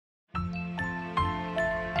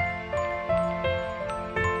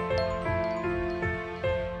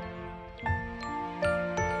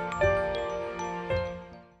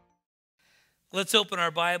Let's open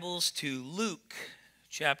our Bibles to Luke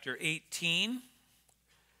chapter 18.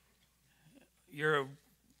 You're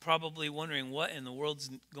probably wondering what in the world's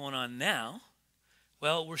going on now.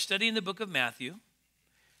 Well, we're studying the book of Matthew.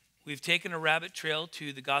 We've taken a rabbit trail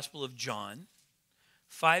to the Gospel of John.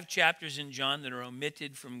 5 chapters in John that are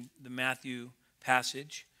omitted from the Matthew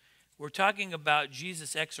passage. We're talking about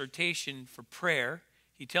Jesus' exhortation for prayer.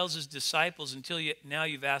 He tells his disciples, now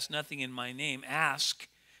you've asked nothing in my name, ask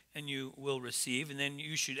and you will receive. And then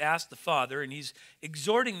you should ask the Father. And he's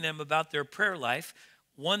exhorting them about their prayer life,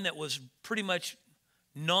 one that was pretty much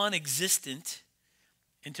non-existent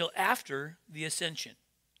until after the ascension.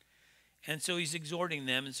 And so he's exhorting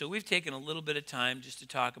them. And so we've taken a little bit of time just to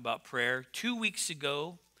talk about prayer. 2 weeks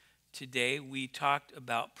ago today, we talked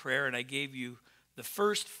about prayer, and I gave you the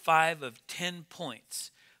first 5 of 10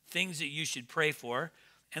 points, things that you should pray for.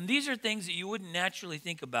 And these are things that you wouldn't naturally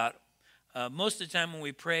think about. Most of the time when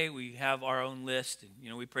we pray, we have our own list.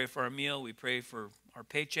 And, we pray for our meal, we pray for our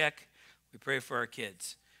paycheck, we pray for our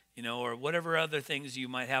kids, or whatever other things you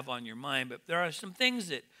might have on your mind. But there are some things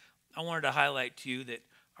that I wanted to highlight to you that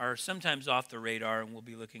are sometimes off the radar, and we'll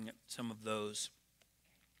be looking at some of those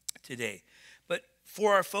today. But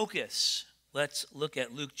for our focus, let's look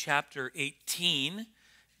at Luke chapter 18.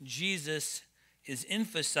 Jesus is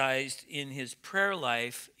emphasized in his prayer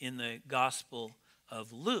life in the Gospel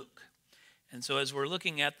of Luke. And so as we're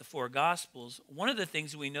looking at the 4 Gospels, one of the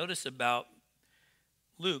things we notice about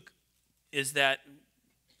Luke is that,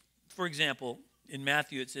 for example, in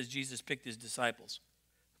Matthew it says Jesus picked his disciples.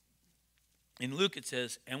 In Luke it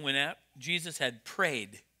says, and when Jesus had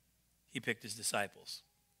prayed, he picked his disciples.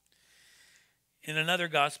 In another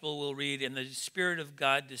gospel we'll read, and the Spirit of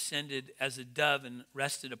God descended as a dove and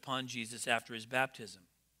rested upon Jesus after his baptism.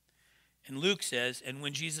 And Luke says, and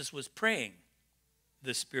when Jesus was praying,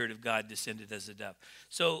 the Spirit of God descended as a dove.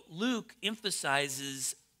 So Luke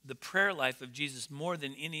emphasizes the prayer life of Jesus more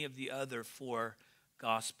than any of the other 4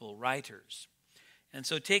 gospel writers. And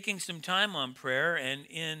so taking some time on prayer, and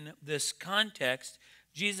in this context,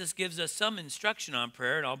 Jesus gives us some instruction on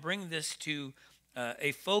prayer, and I'll bring this to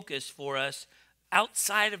a focus for us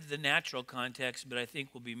outside of the natural context, but I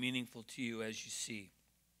think will be meaningful to you as you see.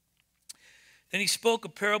 Then he spoke a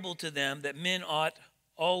parable to them that men ought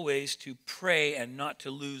always to pray and not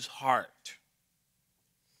to lose heart,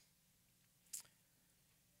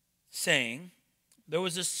 saying, there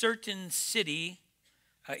was in a certain city,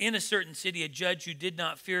 a judge who did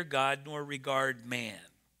not fear God nor regard man.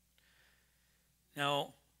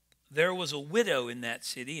 Now, there was a widow in that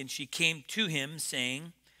city, and she came to him,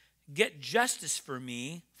 saying, get justice for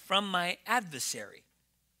me from my adversary.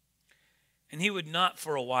 And he would not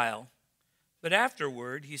for a while. But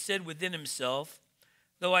afterward he said within himself,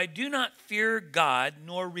 though I do not fear God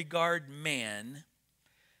nor regard man,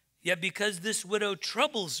 yet because this widow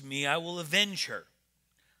troubles me, I will avenge her,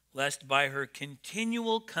 lest by her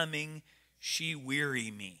continual coming she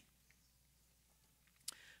weary me.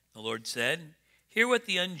 The Lord said, hear what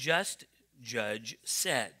the unjust judge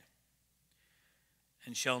said.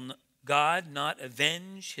 And shall God not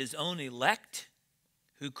avenge his own elect,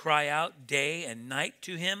 who cry out day and night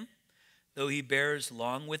to him, though he bears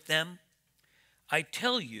long with them? I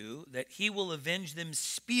tell you that he will avenge them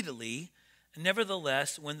speedily.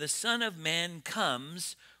 Nevertheless, when the Son of Man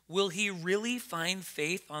comes, will he really find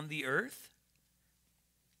faith on the earth?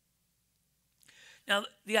 Now,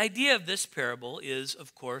 the idea of this parable is,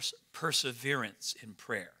 of course, perseverance in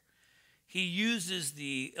prayer. He uses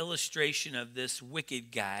the illustration of this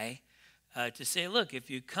wicked guy to say, look, if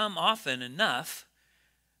you come often enough,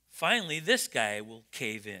 finally this guy will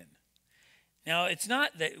cave in. Now, it's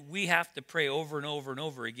not that we have to pray over and over and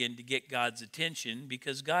over again to get God's attention,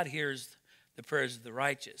 because God hears the prayers of the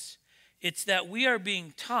righteous. It's that we are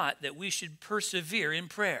being taught that we should persevere in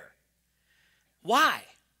prayer. Why?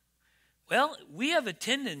 Well, we have a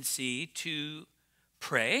tendency to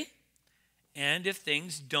pray, and if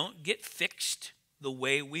things don't get fixed the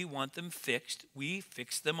way we want them fixed, we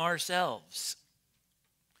fix them ourselves.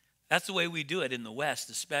 That's the way we do it in the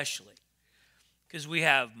West especially, because we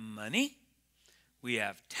have money, we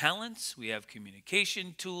have talents, we have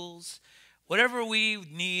communication tools. Whatever we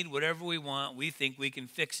need, whatever we want, we think we can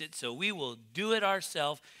fix it, so we will do it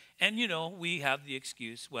ourselves. And, we have the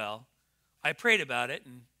excuse, well, I prayed about it,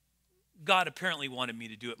 and God apparently wanted me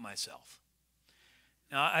to do it myself.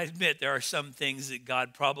 Now, I admit there are some things that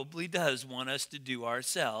God probably does want us to do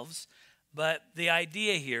ourselves, but the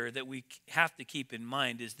idea here that we have to keep in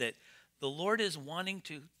mind is that the Lord is wanting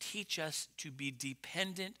to teach us to be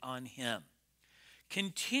dependent on him.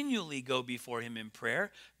 Continually go before him in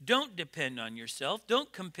prayer. Don't depend on yourself. Don't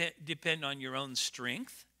depend on your own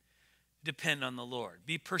strength. depend on the Lord.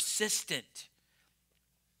 Be persistent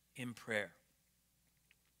in prayer.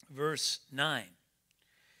 Verse 9.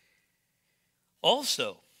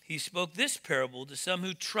 Also, he spoke this parable to some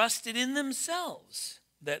who trusted in themselves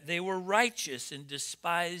that they were righteous and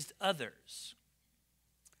despised others.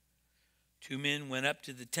 2 men went up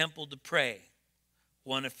to the temple to pray,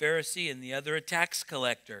 one a Pharisee and the other a tax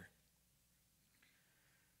collector.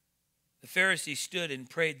 The Pharisee stood and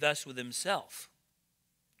prayed thus with himself.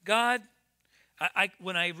 God,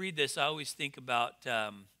 when I read this, I always think about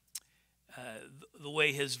the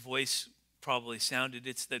way his voice probably sounded.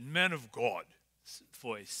 It's the man of God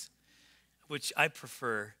voice, which I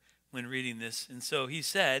prefer when reading this. And so he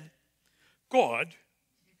said, God,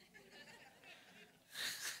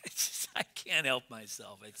 I can't help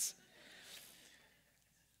myself.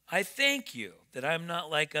 I thank you that I'm not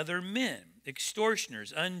like other men,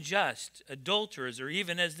 extortioners, unjust, adulterers, or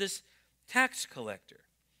even as this tax collector.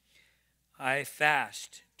 I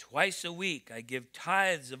fast twice a week. I give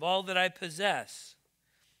tithes of all that I possess.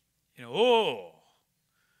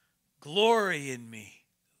 Glory in me,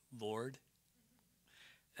 Lord.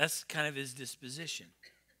 That's kind of his disposition.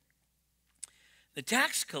 The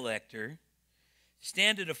tax collector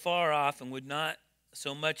standeth afar off and would not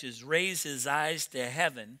so much as raise his eyes to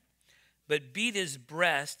heaven, but beat his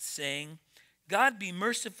breast, saying, God be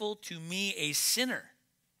merciful to me, a sinner.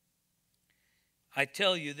 I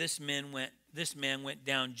tell you, this man went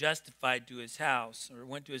down justified to his house, or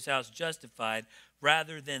went to his house justified,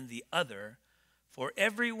 rather than the other. For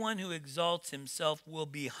everyone who exalts himself will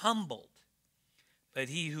be humbled, but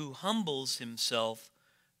he who humbles himself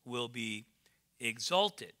will be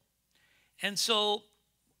exalted. And so,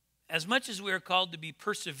 as much as we are called to be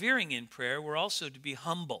persevering in prayer, we're also to be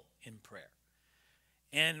humble in prayer.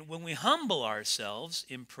 And when we humble ourselves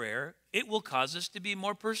in prayer, it will cause us to be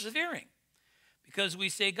more persevering. Because we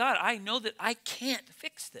say, God, I know that I can't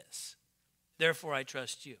fix this. Therefore, I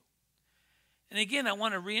trust you. And again, I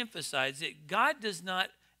want to reemphasize that God does not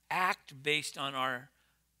act based on our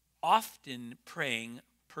often praying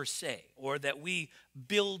per se, or that we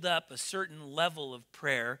build up a certain level of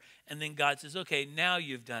prayer and then God says, okay, now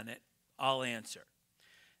you've done it, I'll answer.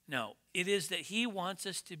 No, it is that he wants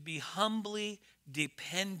us to be humbly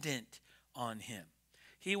dependent on him.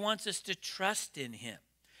 He wants us to trust in him.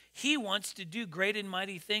 He wants to do great and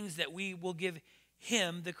mighty things that we will give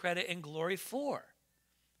him the credit and glory for,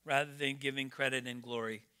 rather than giving credit and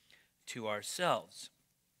glory to ourselves.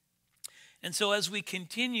 And so as we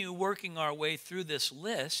continue working our way through this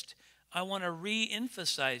list, I want to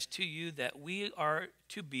re-emphasize to you that we are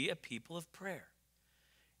to be a people of prayer.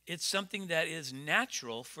 It's something that is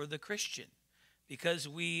natural for the Christian because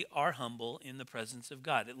we are humble in the presence of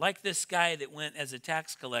God. Like this guy that went as a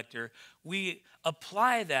tax collector, we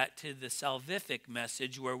apply that to the salvific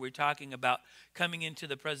message where we're talking about coming into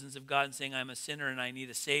the presence of God and saying, I'm a sinner and I need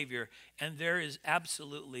a Savior. And there is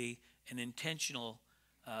absolutely an intentional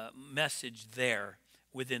message there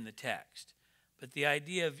within the text. But the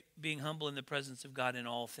idea of being humble in the presence of God in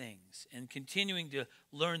all things and continuing to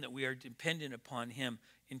learn that we are dependent upon him,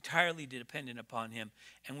 entirely dependent upon him,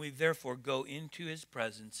 and we therefore go into his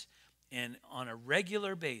presence and on a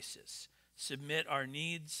regular basis submit our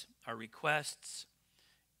needs, our requests,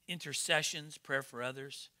 intercessions, prayer for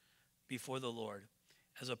others before the Lord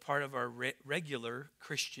as a part of our regular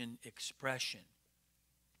Christian expression.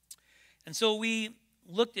 And so we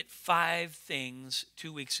looked at 5 things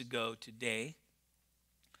 2 weeks ago today.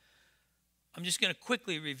 I'm just going to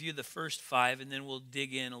quickly review the first 5, and then we'll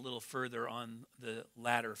dig in a little further on the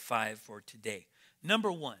latter 5 for today.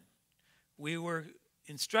 Number 1, we were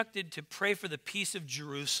instructed to pray for the peace of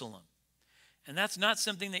Jerusalem. And that's not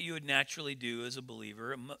something that you would naturally do as a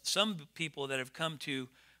believer. Some people that have come to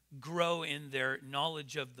grow in their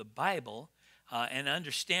knowledge of the Bible and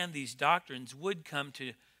understand these doctrines would come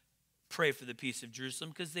to pray for the peace of Jerusalem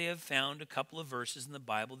because they have found a couple of verses in the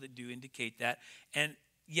Bible that do indicate that. And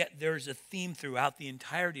yet there's a theme throughout the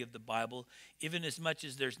entirety of the Bible, even as much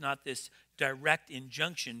as there's not this direct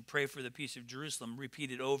injunction, pray for the peace of Jerusalem,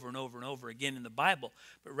 repeated over and over and over again in the Bible,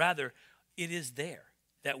 but rather it is there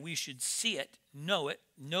that we should see it, know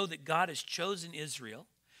that God has chosen Israel,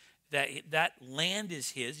 that land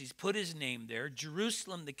is his. He's put his name there.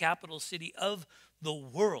 Jerusalem, the capital city of the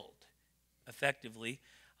world, effectively.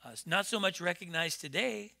 It's not so much recognized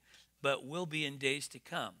today, but will be in days to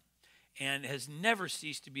come. And has never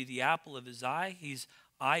ceased to be the apple of his eye. His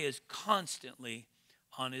eye is constantly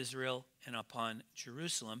on Israel and upon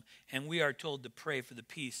Jerusalem. And we are told to pray for the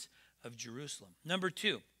peace of Jerusalem. Number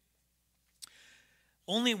 2,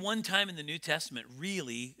 only one time in the New Testament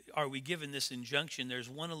really are we given this injunction. There's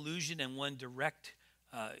one allusion and one direct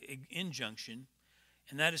injunction,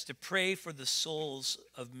 and that is to pray for the souls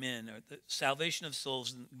of men, or the salvation of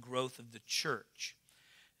souls and growth of the church.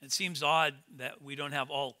 It seems odd that we don't have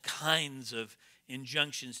all kinds of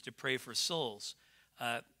injunctions to pray for souls.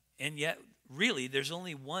 And yet, really, there's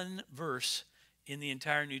only one verse in the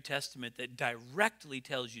entire New Testament that directly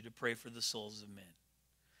tells you to pray for the souls of men.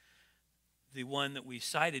 The one that we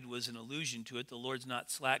cited was an allusion to it. The Lord's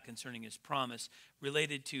not slack concerning his promise,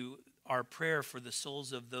 related to our prayer for the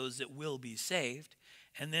souls of those that will be saved.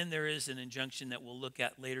 And then there is an injunction that we'll look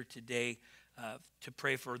at later today to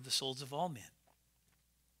pray for the souls of all men.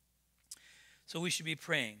 So we should be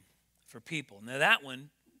praying for people. Now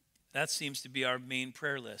that seems to be our main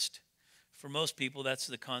prayer list. For most people, that's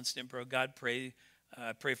the constant prayer. God, pray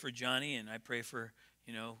for Johnny, and I pray for,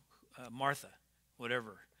 Martha,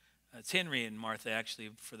 whatever. It's Henry and Martha,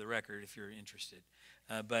 actually, for the record, if you're interested.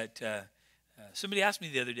 But somebody asked me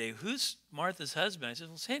the other day, who's Martha's husband? I said,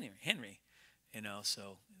 well, it's Henry.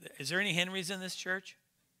 So is there any Henrys in this church?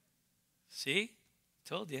 See?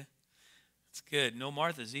 Told you. It's good. No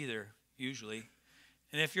Marthas either, usually.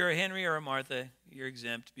 And if you're a Henry or a Martha, you're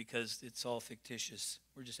exempt because it's all fictitious.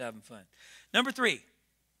 We're just having fun. Number 3,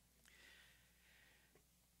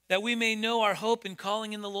 that we may know our hope and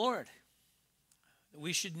calling in the Lord.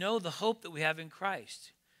 We should know the hope that we have in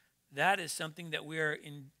Christ. That is something that we are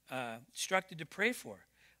instructed to pray for.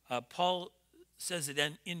 Paul says it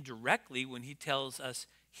indirectly when he tells us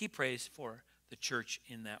he prays for the church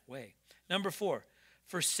in that way. Number 4,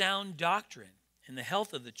 for sound doctrine and the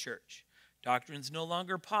health of the church. Doctrine's no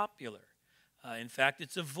longer popular. In fact,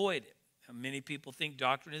 it's avoided. Many people think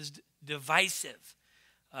doctrine is divisive.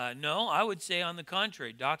 No, I would say on the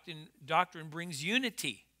contrary, doctrine brings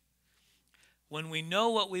unity. When we know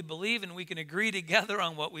what we believe and we can agree together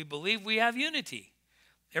on what we believe, we have unity.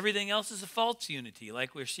 Everything else is a false unity,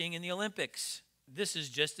 like we're seeing in the Olympics. This is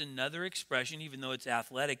just another expression, even though it's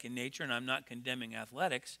athletic in nature, and I'm not condemning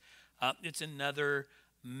athletics. It's another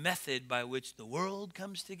method by which the world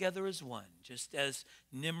comes together as one, just as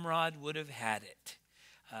Nimrod would have had it.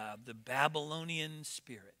 The Babylonian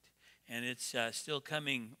spirit. And it's still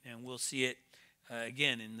coming, and we'll see it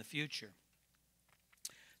again in the future.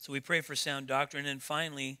 So we pray for sound doctrine. And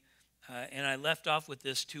finally, and I left off with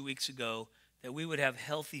this 2 weeks ago, that we would have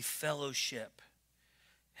healthy fellowship,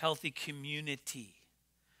 healthy community.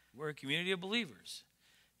 We're a community of believers.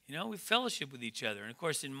 We fellowship with each other. And of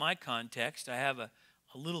course, in my context, I have a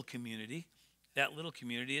little community. That little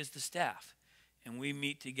community is the staff. And we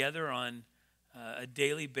meet together on a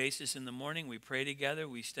daily basis in the morning. We pray together.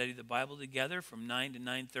 We study the Bible together from 9 to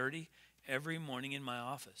 9:30 every morning in my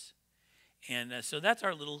office. And so that's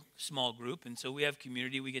our little small group. And so we have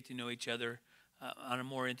community. We get to know each other on a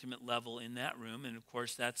more intimate level in that room. And of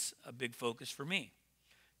course, that's a big focus for me,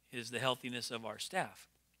 is the healthiness of our staff.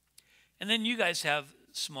 And then you guys have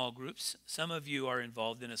small groups. Some of you are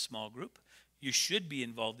involved in a small group. You should be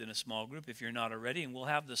involved in a small group if you're not already. And we'll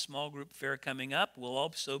have the small group fair coming up. We'll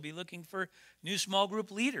also be looking for new small group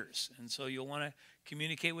leaders. And so you'll want to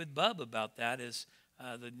communicate with Bub about that as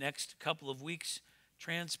the next couple of weeks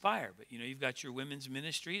transpire. But you've got your women's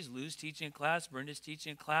ministries. Lou's teaching a class. Brenda's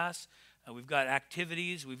teaching a class. We've got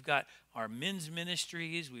activities. We've got our men's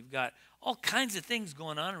ministries. We've got all kinds of things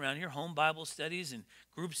going on around here. Home Bible studies and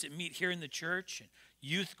groups that meet here in the church. And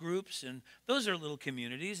youth groups. And those are little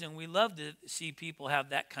communities. And we love to see people have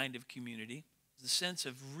that kind of community. The sense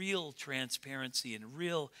of real transparency and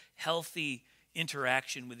real healthy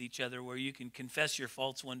interaction with each other, where you can confess your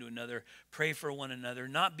faults one to another, pray for one another,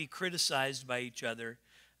 not be criticized by each other,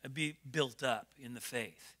 be built up in the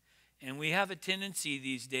faith. And we have a tendency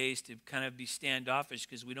these days to kind of be standoffish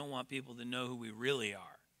because we don't want people to know who we really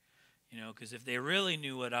are. Because if they really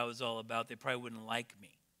knew what I was all about, they probably wouldn't like me.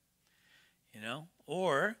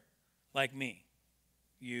 Or like me.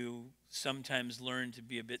 You sometimes learn to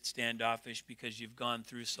be a bit standoffish because you've gone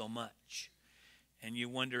through so much. And you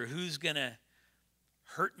wonder, who's going to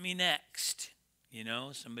hurt me next?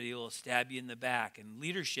 Somebody will stab you in the back. And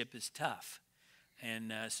leadership is tough.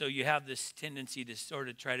 And so you have this tendency to sort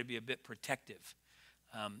of try to be a bit protective.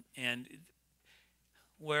 And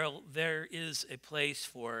there is a place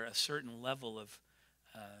for a certain level of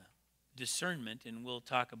discernment, and we'll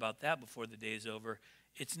talk about that before the day is over.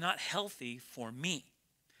 It's not healthy for me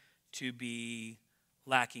to be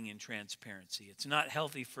lacking in transparency. It's not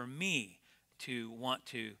healthy for me to want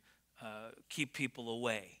to keep people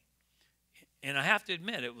away. And I have to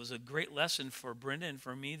admit, it was a great lesson for Brenda and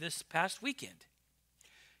for me this past weekend.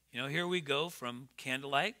 Here we go from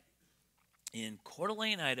Candlelight in Coeur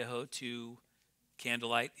d'Alene, Idaho, to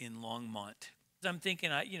Candlelight in Longmont. I'm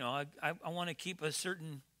thinking, I want to keep a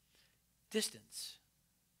certain distance.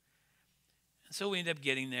 So we end up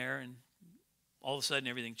getting there, and all of a sudden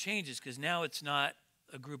everything changes, because now it's not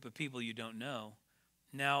a group of people you don't know.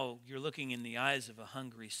 Now you're looking in the eyes of a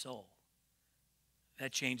hungry soul.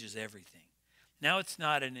 That changes everything. Now it's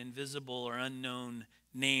not an invisible or unknown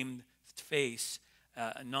named face,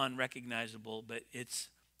 non-recognizable, but it's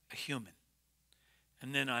a human.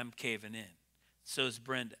 And then I'm caving in. So is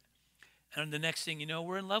Brenda. And the next thing you know,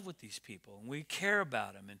 we're in love with these people, and we care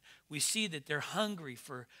about them, and we see that they're hungry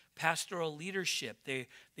for pastoral leadership. They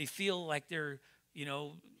feel like they're,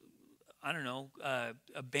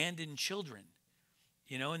 abandoned children,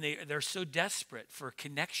 and they're so desperate for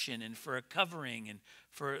connection and for a covering and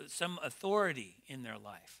for some authority in their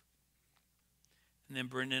life. And then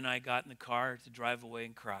Brenda and I got in the car to drive away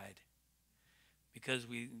and cried because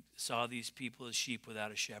we saw these people as sheep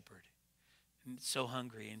without a shepherd, and so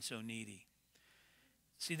hungry and so needy.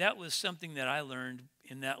 See, that was something that I learned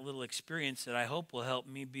in that little experience that I hope will help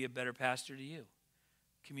me be a better pastor to you.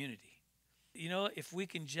 Community. If we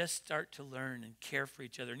can just start to learn and care for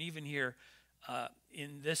each other, and even here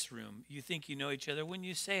in this room, you think you know each other. When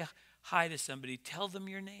you say hi to somebody, tell them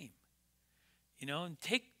your name. And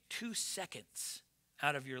take 2 seconds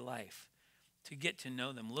out of your life to get to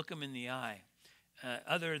know them. Look them in the eye.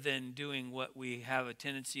 Other than doing what we have a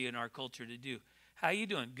tendency in our culture to do. How you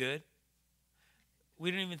doing? Good.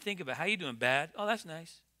 We don't even think about, how you doing? Bad. Oh, that's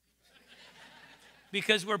nice.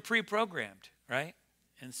 Because we're pre-programmed, right?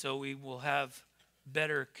 And so we will have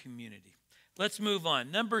better community. Let's move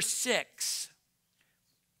on. Number 6,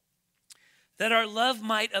 that our love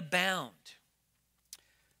might abound.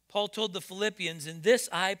 Paul told the Philippians, "In this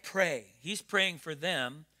I pray." He's praying for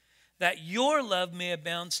them, "that your love may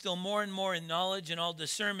abound still more and more in knowledge and all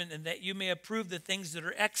discernment, and that you may approve the things that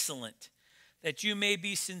are excellent, that you may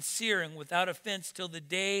be sincere and without offense till the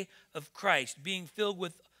day of Christ, being filled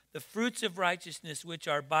with the fruits of righteousness which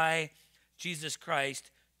are by Jesus Christ,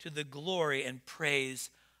 to the glory and praise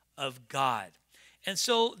of God." And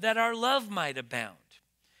so that our love might abound.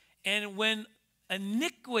 And when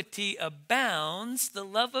iniquity abounds, the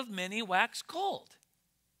love of many wax cold.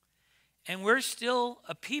 And we're still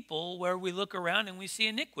a people where we look around and we see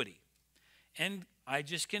iniquity. And I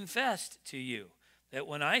just confessed to you that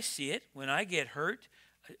when I see it, when I get hurt,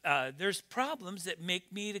 there's problems that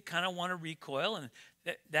make me to kind of want to recoil. And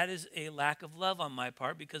that is a lack of love on my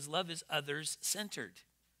part, because love is others-centered,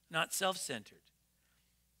 not self-centered.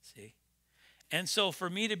 See? And so for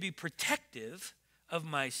me to be protective of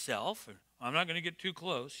myself, I'm not going to get too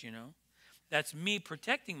close, That's me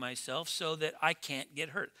protecting myself so that I can't get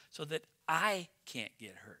hurt, so that I can't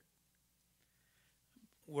get hurt.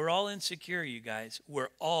 We're all insecure, you guys. We're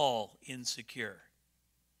all insecure.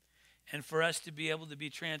 And for us to be able to be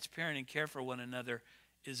transparent and care for one another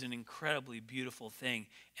is an incredibly beautiful thing.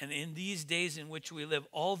 And in these days in which we live,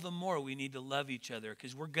 all the more we need to love each other,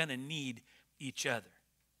 because we're going to need each other.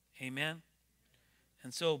 Amen?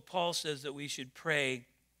 And so Paul says that we should pray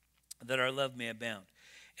that our love may abound.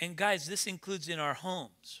 And guys, this includes in our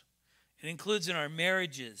homes. It includes in our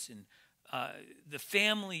marriages and the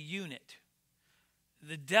family unit.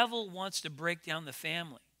 The devil wants to break down the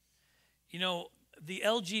family. The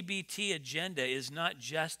LGBT agenda is not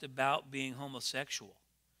just about being homosexual.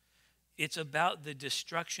 It's about the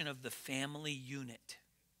destruction of the family unit.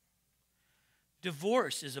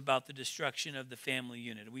 Divorce is about the destruction of the family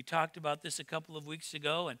unit. We talked about this a couple of weeks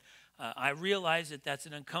ago, and I realize that that's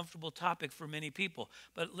an uncomfortable topic for many people.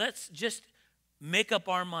 But let's just make up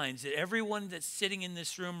our minds that everyone that's sitting in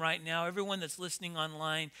this room right now, everyone that's listening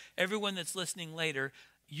online, everyone that's listening later,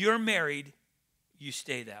 you're married, you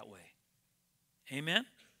stay that way. Amen?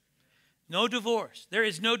 No divorce. There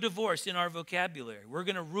is no divorce in our vocabulary. We're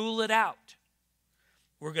going to rule it out.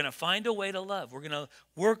 We're going to find a way to love. We're going to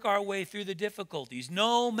work our way through the difficulties,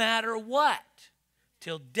 no matter what,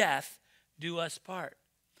 till death do us part.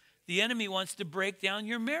 The enemy wants to break down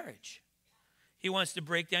your marriage. He wants to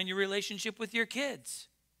break down your relationship with your kids.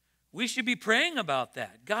 We should be praying about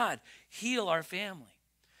that. God, heal our family.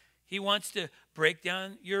 He wants to break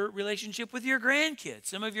down your relationship with your grandkids.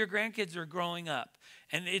 Some of your grandkids are growing up,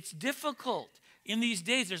 and it's difficult. In these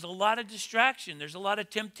days, there's a lot of distraction. There's a lot of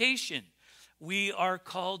temptation. We are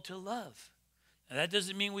called to love. Now, that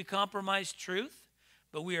doesn't mean we compromise truth,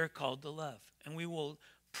 but we are called to love. And we will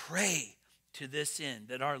pray to this end,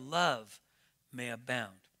 that our love may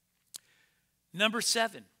abound. Number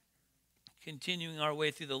 7, continuing our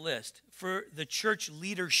way through the list, for the church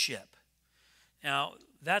leadership. Now,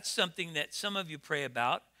 that's something that some of you pray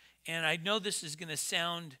about, and I know this is going to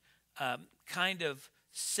sound kind of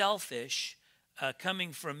selfish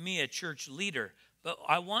coming from me, a church leader, but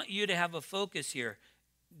I want you to have a focus here.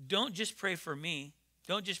 Don't just pray for me.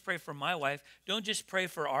 Don't just pray for my wife. Don't just pray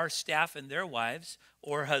for our staff and their wives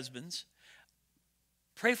or husbands.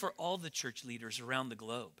 Pray for all the church leaders around the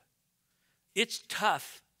globe. It's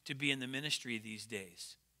tough to be in the ministry these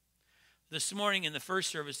days. This morning in the first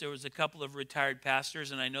service, there was a couple of retired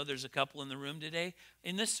pastors, and I know there's a couple in the room today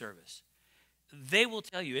in this service. They will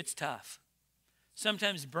tell you it's tough.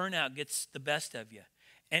 Sometimes burnout gets the best of you.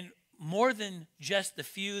 And more than just the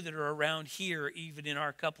few that are around here, even in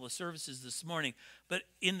our couple of services this morning, but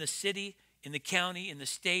in the city, in the county, in the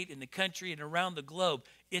state, in the country, and around the globe,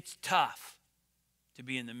 it's tough to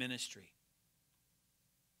be in the ministry.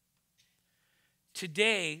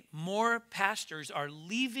 Today, more pastors are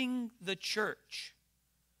leaving the church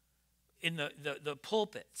in the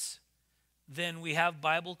pulpits than we have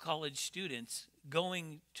Bible college students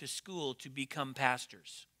going to school to become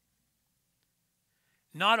pastors.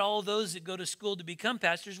 Not all those that go to school to become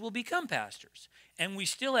pastors will become pastors. And we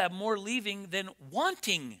still have more leaving than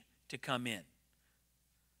wanting to come in.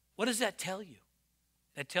 What does that tell you?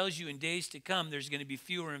 That tells you in days to come there's going to be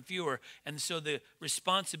fewer and fewer. And so the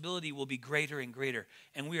responsibility will be greater and greater.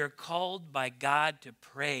 And we are called by God to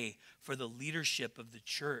pray for the leadership of the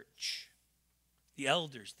church. The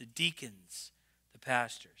elders, the deacons, the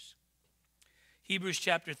pastors. Hebrews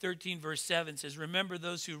chapter 13 verse 7 says, remember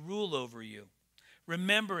those who rule over you.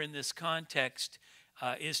 Remember in this context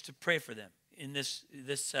is to pray for them. In this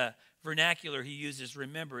vernacular he uses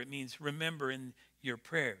remember. It means remember in your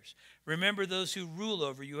prayers. Remember those who rule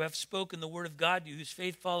over you have spoken the word of God to you, whose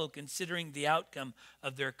faith follow, considering the outcome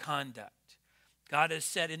of their conduct. God has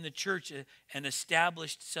set in the church and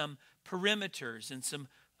established some perimeters and some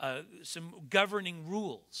governing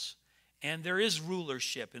rules. And there is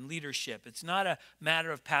rulership and leadership. It's not a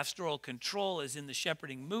matter of pastoral control as in the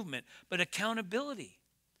shepherding movement, but accountability.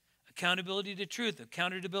 Accountability to truth,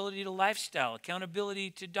 accountability to lifestyle,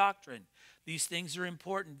 accountability to doctrine. These things are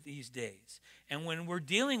important these days. And when we're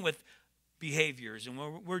dealing with behaviors and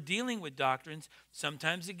when we're dealing with doctrines,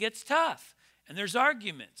 sometimes it gets tough. And there's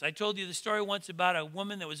arguments. I told you the story once about a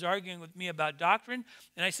woman that was arguing with me about doctrine.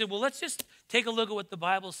 And I said, well, let's just take a look at what the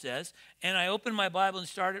Bible says. And I opened my Bible and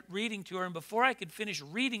started reading to her. And before I could finish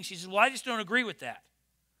reading, she said, well, I just don't agree with that.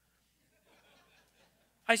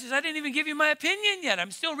 I said, I didn't even give you my opinion yet.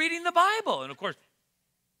 I'm still reading the Bible. And of course,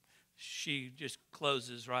 she just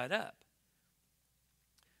closes right up.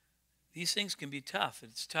 These things can be tough.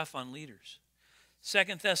 It's tough on leaders. 2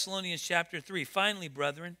 Thessalonians chapter 3. Finally,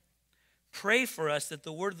 brethren, pray for us that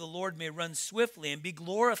the word of the Lord may run swiftly and be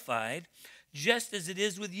glorified, just as it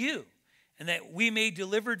is with you, and that we may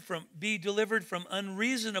be delivered from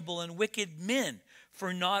unreasonable and wicked men,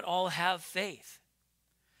 for not all have faith.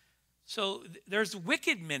 So there's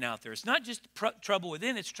wicked men out there. It's not just trouble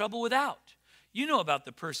within, it's trouble without. You know about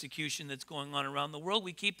the persecution that's going on around the world.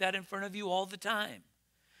 We keep that in front of you all the time.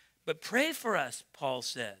 But pray for us, Paul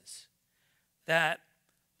says, that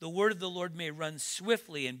the word of the Lord may run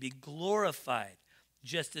swiftly and be glorified,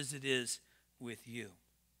 just as it is with you.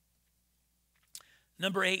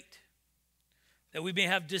 Number 8, that we may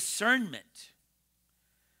have discernment.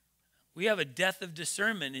 We have a death of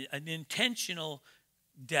discernment, an intentional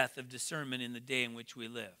death of discernment in the day in which we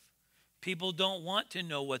live. People don't want to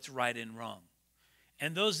know what's right and wrong.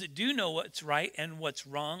 And those that do know what's right and what's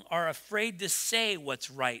wrong are afraid to say what's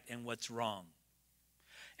right and what's wrong.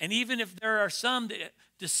 And even if there are some that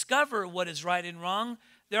discover what is right and wrong,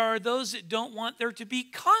 there are those that don't want there to be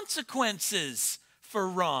consequences for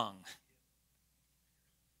wrong.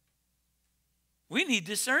 We need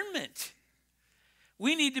discernment.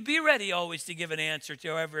 We need to be ready always to give an answer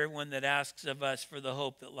to everyone that asks of us for the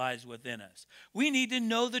hope that lies within us. We need to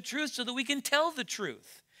know the truth so that we can tell the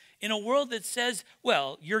truth. In a world that says,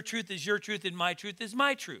 well, your truth is your truth and my truth is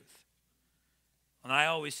my truth. And I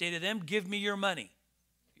always say to them, give me your money.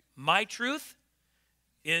 My truth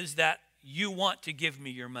is that you want to give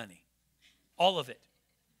me your money. All of it.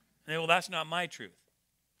 And they, well, that's not my truth.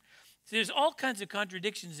 So there's all kinds of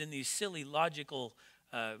contradictions in these silly logical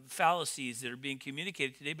fallacies that are being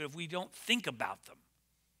communicated today, but if we don't think about them,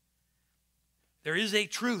 there is a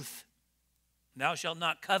truth. Thou shalt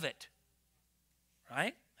not covet.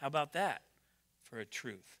 Right? How about that for a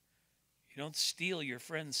truth? You don't steal your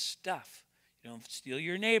friend's stuff. You don't steal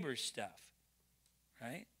your neighbor's stuff.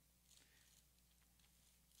 Right?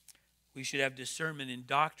 We should have discernment in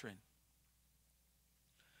doctrine.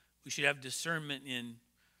 We should have discernment in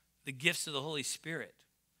the gifts of the Holy Spirit.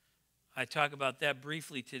 I talk about that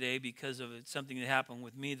briefly today because of something that happened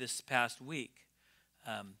with me this past week.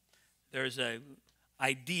 There's an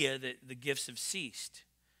idea that the gifts have ceased.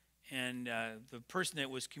 And the person that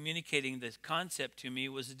was communicating this concept to me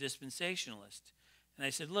was a dispensationalist. And I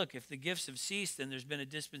said, look, if the gifts have ceased, then there's been a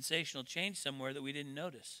dispensational change somewhere that we didn't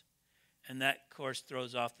notice. And that, of course,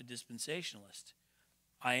 throws off the dispensationalist.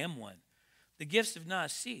 I am one. The gifts have not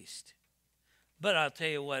ceased. But I'll tell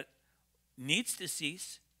you what needs to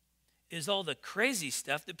cease is all the crazy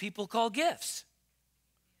stuff that people call gifts.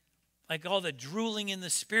 Like all the drooling in the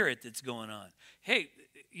spirit that's going on. Hey,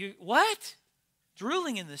 what?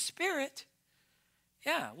 Drooling in the spirit?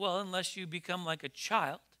 Yeah, well, unless you become like a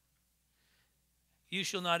child, you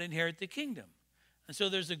shall not inherit the kingdom. And so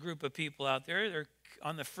there's a group of people out there, they're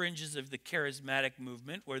on the fringes of the charismatic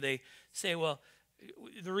movement, where they say, well,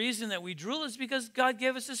 the reason that we drool is because God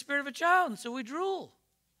gave us the spirit of a child, and so we drool.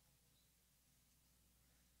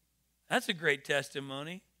 That's a great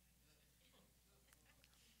testimony.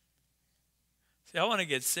 See, I want to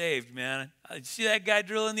get saved, man. Did you see that guy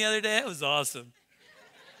drooling the other day? It was awesome.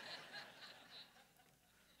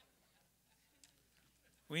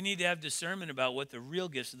 We need to have discernment about what the real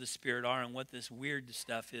gifts of the Spirit are and what this weird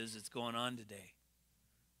stuff is that's going on today.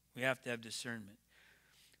 We have to have discernment.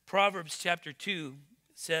 Proverbs chapter 2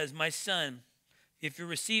 says, my son, if you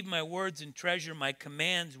receive my words and treasure my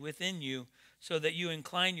commands within you, so that you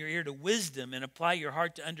incline your ear to wisdom and apply your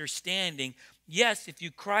heart to understanding, yes, if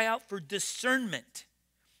you cry out for discernment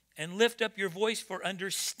and lift up your voice for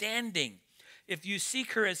understanding, if you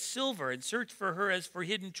seek her as silver and search for her as for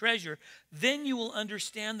hidden treasure, then you will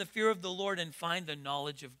understand the fear of the Lord and find the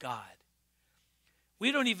knowledge of God.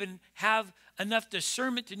 We don't even have enough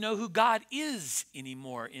discernment to know who God is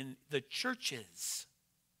anymore in the churches.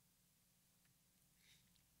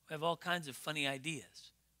 We have all kinds of funny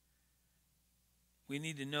ideas. We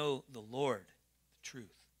need to know the Lord, the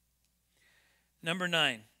truth. Number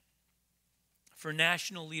 9, for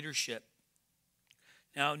national leadership.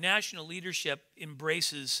 Now, national leadership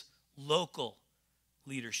embraces local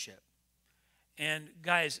leadership. And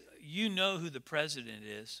guys, you know who the president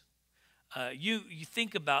is. You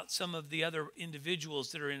think about some of the other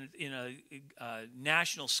individuals that are in a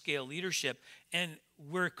national scale leadership, and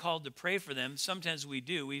we're called to pray for them. Sometimes we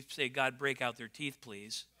do. We say, God, break out their teeth,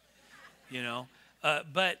 please. You know.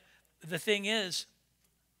 But the thing is,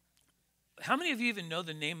 how many of you even know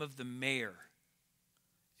the name of the mayor?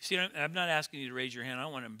 See, I'm not asking you to raise your hand. I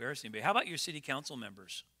don't want to embarrass anybody. How about your city council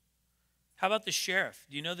members? How about the sheriff?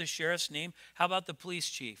 Do you know the sheriff's name? How about the police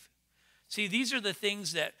chief? See, these are the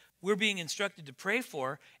things that we're being instructed to pray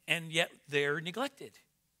for, and yet they're neglected.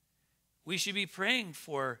 We should be praying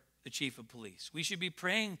for the chief of police. We should be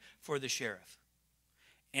praying for the sheriff.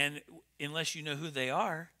 And unless you know who they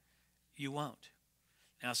are, you won't.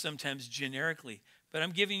 Now, sometimes generically, but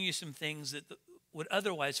I'm giving you some things that would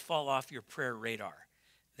otherwise fall off your prayer radar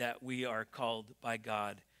that we are called by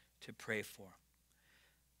God to pray for.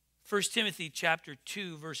 1 Timothy chapter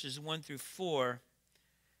 2, verses 1 through 4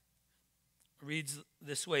 reads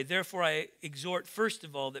this way. Therefore, I exhort, first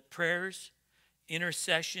of all, that prayers,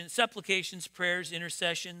 intercessions, supplications, prayers,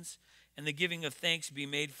 intercessions, and the giving of thanks be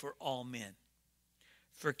made for all men,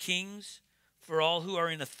 for kings, for all who are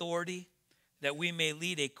in authority, that we may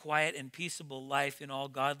lead a quiet and peaceable life in all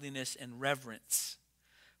godliness and reverence.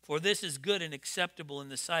 For this is good and acceptable in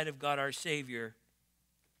the sight of God our Savior,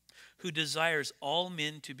 who desires all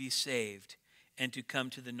men to be saved and to come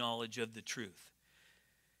to the knowledge of the truth.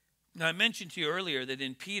 Now, I mentioned to you earlier that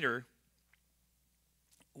in Peter,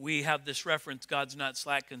 we have this reference, God's not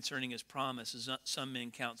slack concerning his promise, as some men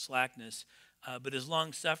count slackness, but is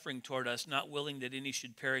long-suffering toward us, not willing that any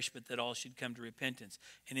should perish, but that all should come to repentance.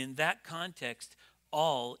 And in that context,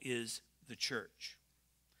 all is the church,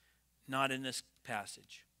 not in this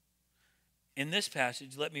passage. In this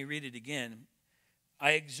passage, let me read it again.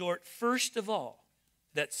 I exhort first of all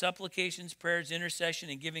that supplications, prayers, intercession,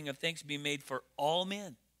 and giving of thanks be made for all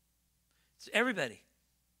men. It's everybody.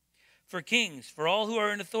 For kings, for all who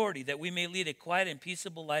are in authority, that we may lead a quiet and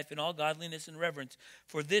peaceable life in all godliness and reverence.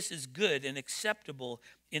 For this is good and acceptable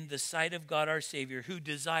in the sight of God our Savior, who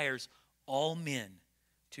desires all men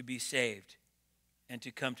to be saved and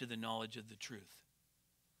to come to the knowledge of the truth.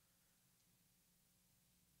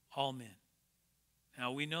 All men.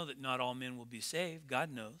 Now, we know that not all men will be saved.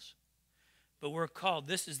 God knows. But we're called.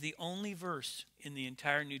 This is the only verse in the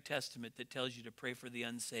entire New Testament that tells you to pray for the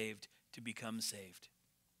unsaved to become saved.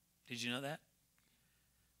 Did you know that?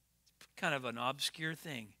 It's kind of an obscure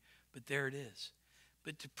thing, but there it is.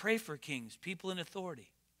 But to pray for kings, people in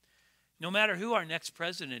authority. No matter who our next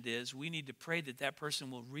president is, we need to pray that that person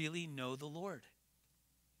will really know the Lord.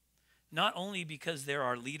 Not only because they're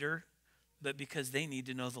our leader, but because they need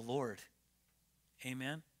to know the Lord.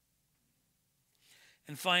 Amen?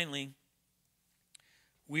 And finally,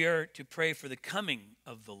 we are to pray for the coming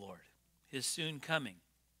of the Lord, his soon coming.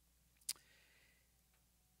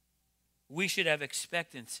 we should have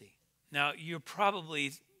expectancy. Now, you're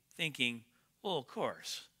probably thinking, well, of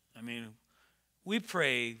course. I mean, we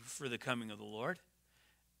pray for the coming of the Lord.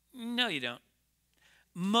 No, you don't.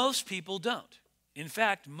 Most people don't. In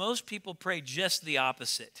fact, most people pray just the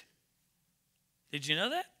opposite. Did you know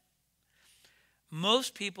that?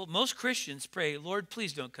 Most Christians pray, Lord,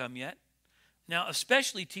 please don't come yet. Now,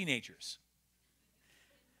 especially teenagers.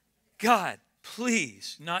 God,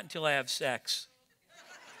 please, not until I have sex.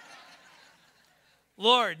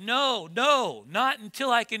 Lord, no, not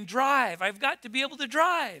until I can drive. I've got to be able to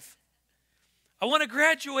drive. I want to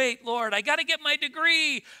graduate, Lord. I got to get my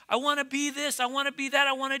degree. I want to be this. I want to be that.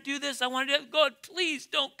 I want to do this. I want to do that. God, please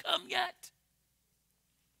don't come yet.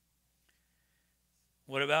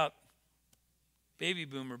 What about baby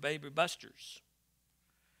boomer, baby busters?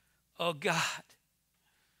 Oh, God,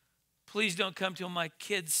 please don't come till my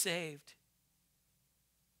kid's saved.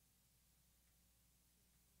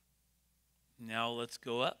 Now let's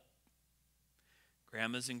go up.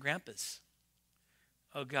 Grandmas and grandpas.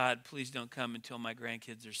 Oh, God, please don't come until my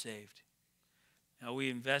grandkids are saved. Now, we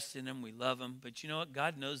invest in them. We love them. But you know what?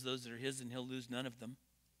 God knows those that are his, and he'll lose none of them.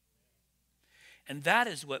 And that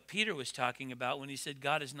is what Peter was talking about when he said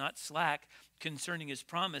God is not slack concerning his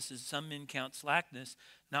promise, as some men count slackness,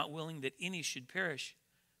 not willing that any should perish,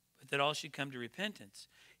 but that all should come to repentance.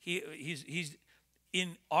 He's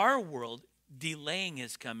in our world delaying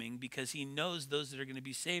his coming because he knows those that are going to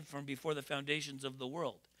be saved from before the foundations of the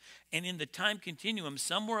world. And in the time continuum,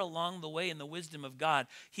 somewhere along the way in the wisdom of God,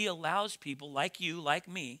 he allows people like you, like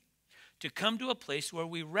me, to come to a place where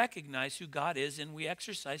we recognize who God is and we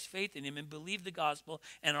exercise faith in him and believe the gospel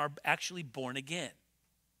and are actually born again.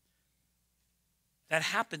 That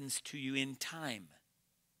happens to you in time.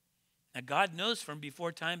 Now, God knows from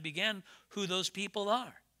before time began who those people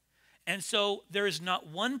are. And so there is not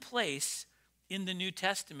one place in the New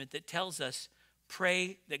Testament that tells us,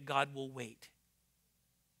 pray that God will wait.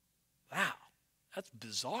 Wow, that's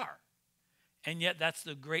bizarre. And yet that's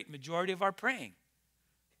the great majority of our praying.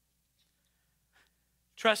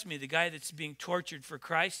 Trust me, the guy that's being tortured for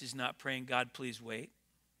Christ is not praying, God, please wait.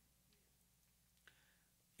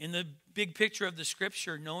 In the big picture of the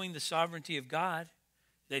scripture, knowing the sovereignty of God,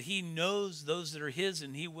 that he knows those that are his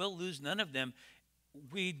and he will lose none of them,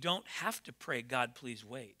 we don't have to pray, God, please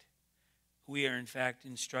wait. We are, in fact,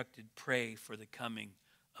 instructed, pray for the coming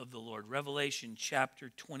of the Lord. Revelation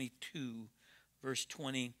chapter 22, verse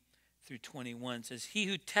 20 through 21 says, he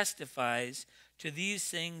who testifies to these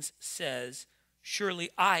things says, surely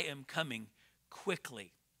I am coming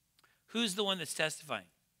quickly. Who's the one that's testifying?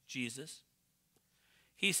 Jesus.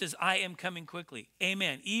 He says, I am coming quickly.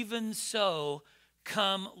 Amen. Even so,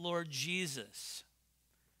 come, Lord Jesus.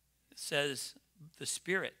 It says the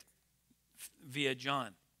Spirit via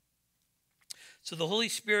John. So the Holy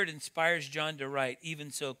Spirit inspires John to write, even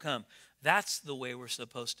so come. That's the way we're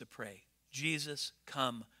supposed to pray. Jesus,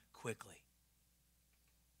 come quickly.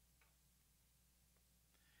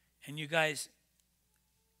 And you guys,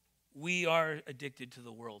 we are addicted to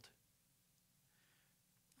the world.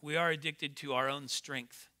 We are addicted to our own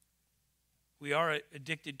strength. We are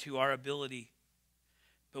addicted to our ability.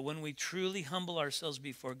 But when we truly humble ourselves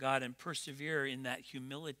before God and persevere in that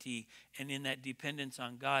humility and in that dependence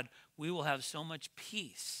on God, we will have so much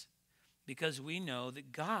peace because we know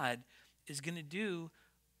that God is going to do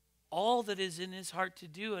all that is in his heart to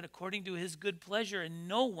do and according to his good pleasure, and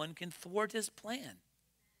no one can thwart his plan.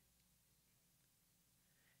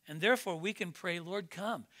 And therefore we can pray, Lord,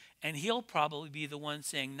 come. And he'll probably be the one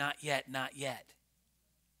saying, not yet,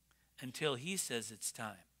 until he says it's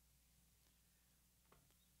time.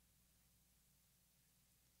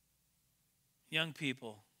 Young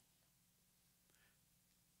people,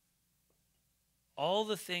 all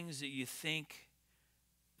the things that you think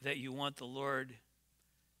that you want the Lord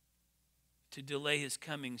to delay his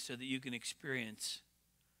coming so that you can experience,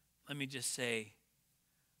 let me just say,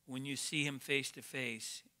 when you see him face to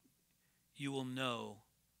face, you will know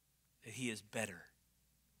that he is better.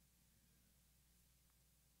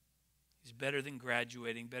 He's better than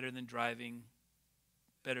graduating, better than driving,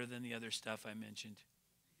 better than the other stuff I mentioned.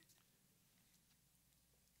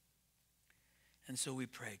 And so we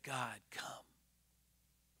pray, God, come.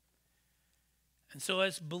 And so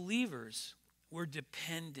as believers, we're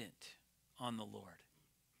dependent on the Lord.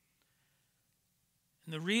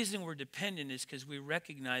 And the reason we're dependent is because we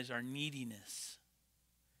recognize our neediness.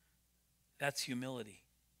 That's humility.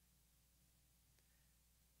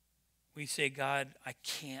 We say, God, I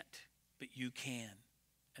can't, but you can.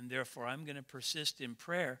 And therefore, I'm going to persist in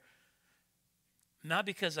prayer. Not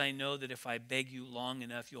because I know that if I beg you long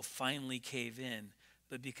enough, you'll finally cave in,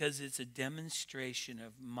 but because it's a demonstration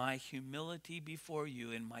of my humility before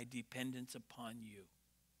you and my dependence upon you,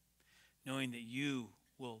 knowing that you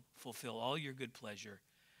will fulfill all your good pleasure,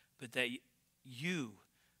 but that you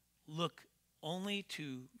look only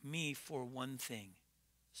to me for one thing: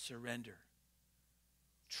 surrender,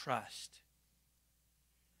 trust.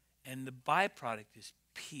 And the byproduct is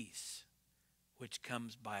peace, which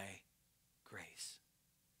comes by grace.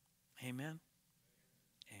 Amen?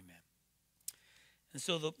 Amen. And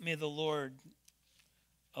so may the Lord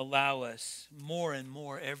allow us more and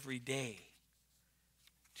more every day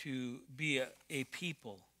to be a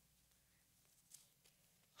people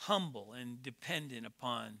humble and dependent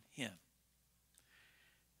upon him.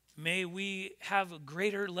 May we have a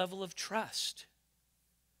greater level of trust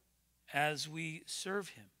as we serve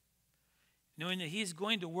him, knowing that he's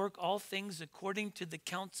going to work all things according to the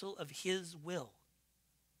counsel of his will.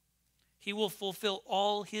 He will fulfill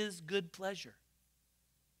all his good pleasure.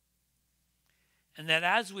 And that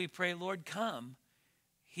as we pray, Lord, come,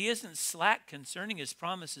 he isn't slack concerning his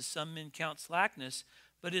promises, some men count slackness,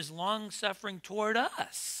 but is long-suffering toward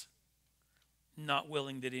us, not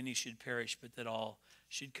willing that any should perish, but that all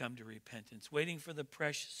should come to repentance, waiting for the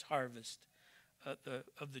precious harvest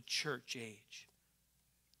of the church age,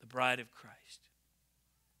 the bride of Christ.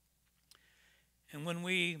 And when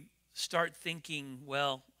we start thinking,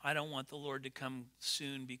 well, I don't want the Lord to come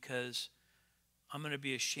soon because I'm going to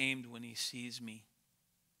be ashamed when he sees me,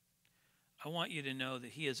 I want you to know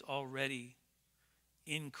that he has already,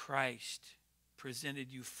 in Christ,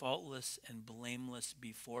 presented you faultless and blameless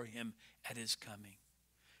before him at his coming,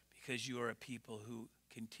 because you are a people who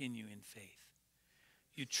continue in faith.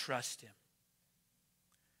 You trust him.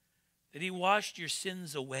 That he washed your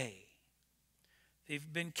sins away.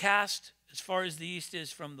 They've been cast as far as the east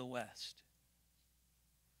is from the west,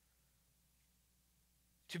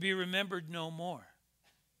 to be remembered no more.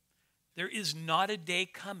 There is not a day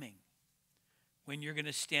coming when you're going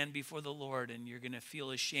to stand before the Lord and you're going to feel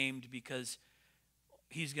ashamed because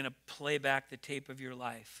he's going to play back the tape of your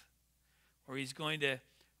life, or he's going to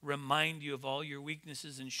remind you of all your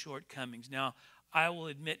weaknesses and shortcomings. Now, I will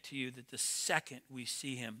admit to you that the second we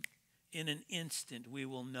see him, in an instant, we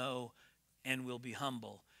will know and will be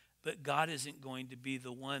humble. But God isn't going to be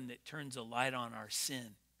the one that turns a light on our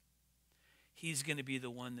sin. He's going to be the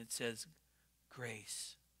one that says,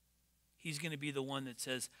 grace. He's going to be the one that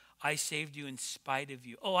says, I saved you in spite of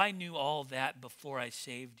you. Oh, I knew all that before I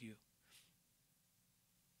saved you.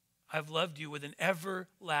 I've loved you with an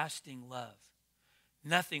everlasting love.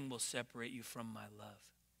 Nothing will separate you from my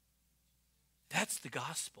love. That's the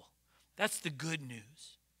gospel. That's the good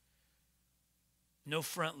news. No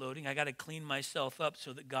front loading. I got to clean myself up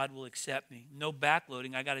so that God will accept me. No back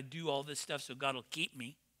loading. I got to do all this stuff so God will keep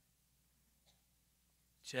me.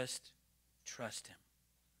 Just trust him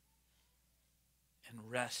and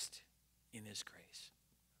rest in his grace.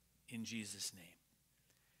 In Jesus' name,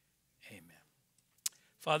 amen.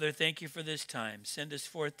 Father, thank you for this time. Send us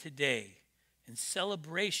forth today in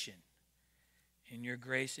celebration in your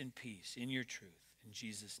grace and peace, in your truth. In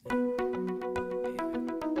Jesus' name,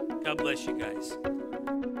 amen. God bless you guys.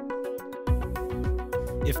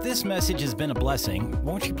 If this message has been a blessing,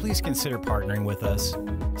 won't you please consider partnering with us?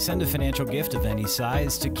 Send a financial gift of any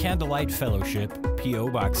size to Candlelight Fellowship, P.O.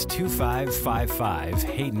 Box 2555,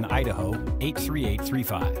 Hayden, Idaho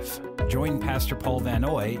 83835. Join Pastor Paul Van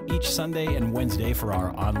Oy each Sunday and Wednesday for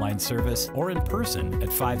our online service or in person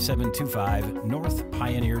at 5725 North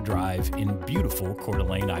Pioneer Drive in beautiful Coeur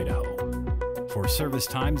d'Alene, Idaho. For service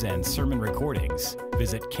times and sermon recordings,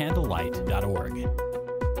 visit candlelight.org.